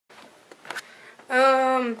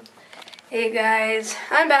Hey guys,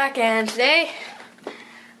 I'm back, and today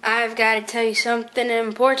I've got to tell you something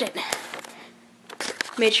important.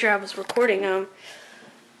 Made sure I was recording.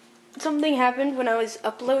 Something happened when I was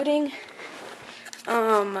uploading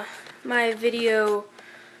my video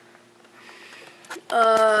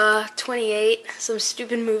 28, some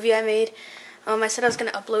stupid movie I made. I said I was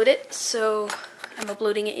gonna upload it, so I'm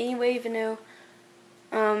uploading it anyway, even though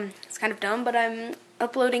it's kind of dumb, but I'm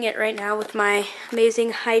uploading it right now with my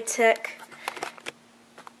amazing high-tech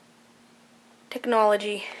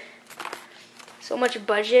technology. So much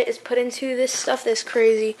budget is put into this stuff that's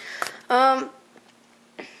crazy. I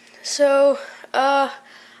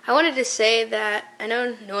wanted to say that I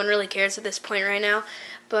know no one really cares at this point right now,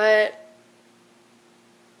 but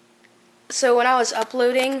so when I was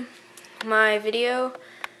uploading my video,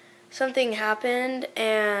 something happened,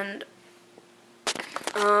 and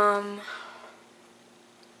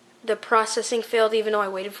the processing failed even though I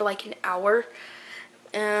waited for like an hour.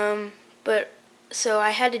 So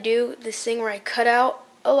I had to do this thing where I cut out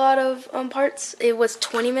a lot of parts. It was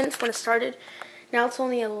 20 minutes when it started. Now it's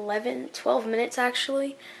only 12 minutes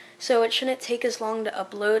actually. So it shouldn't take as long to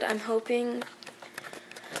upload, I'm hoping.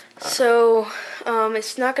 So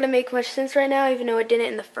it's not going to make much sense right now, even though it didn't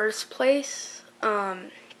in the first place.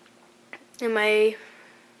 And my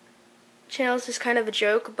channel is just kind of a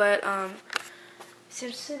joke, but so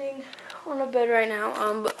I'm sitting on a bed right now.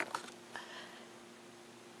 But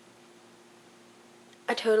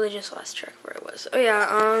I totally just lost track of where it was. Oh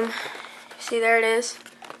yeah, see, there it is.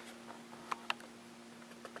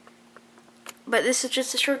 But this is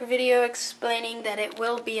just a short video explaining that it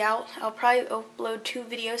will be out. I'll probably upload 2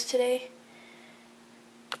 videos today.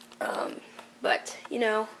 But, you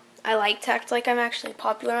know, I like to act like I'm actually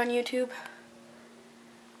popular on YouTube.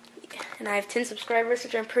 And I have 10 subscribers,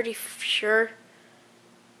 which I'm pretty sure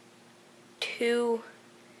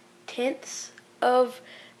 2/10 of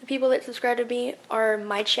the people that subscribe to me are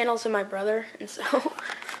my channels and my brother. And so,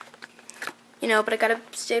 you know, but I gotta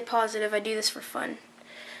stay positive. I do this for fun.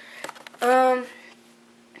 So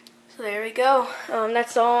there we go.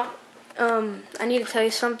 That's all. I need to tell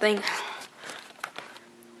you something.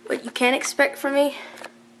 What you can expect from me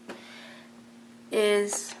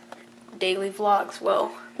is daily vlogs.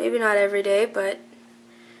 Well, maybe not every day, but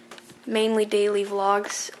mainly daily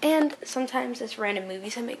vlogs, and sometimes just random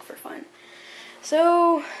movies I make for fun.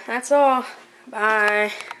 So that's all.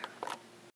 Bye.